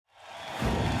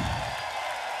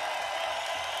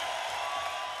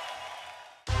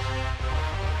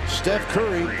Steph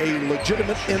Curry, a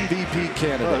legitimate MVP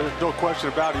candidate. There's no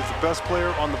question about it. He's the best player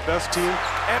on the best team.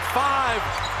 At 5,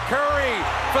 Curry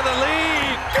for the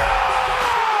lead.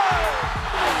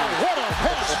 What a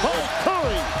pass by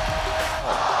Curry.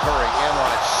 Curry in on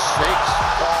it, shakes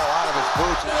the ball out of his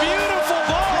boots. Beautiful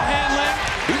ball handling.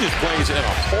 He just plays at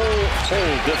a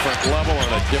whole different level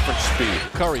and a different speed.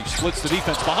 Curry splits the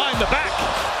defense behind the back.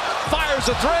 Fires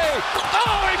a three.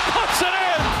 Oh, he puts it in.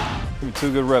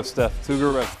 Two good reps, Steph. Two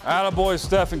good reps. Attaboy,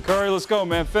 Steph and Curry. Let's go,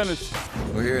 man. Finish.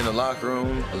 We're here in the locker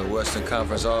room of the Western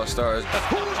Conference All-Stars.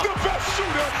 Who's the best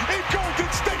shooter in Golden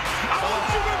State? I want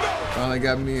you to know. Finally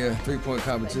got me a three-point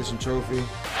competition trophy.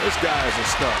 This guy is a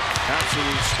star.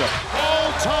 Absolute star.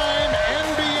 All-time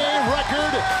NBA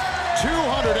record,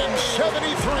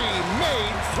 273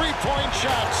 made three-point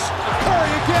shots.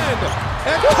 Curry again,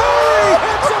 and Curry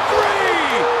hits a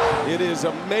three! It is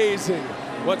amazing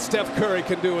what Steph Curry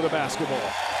can do with a basketball.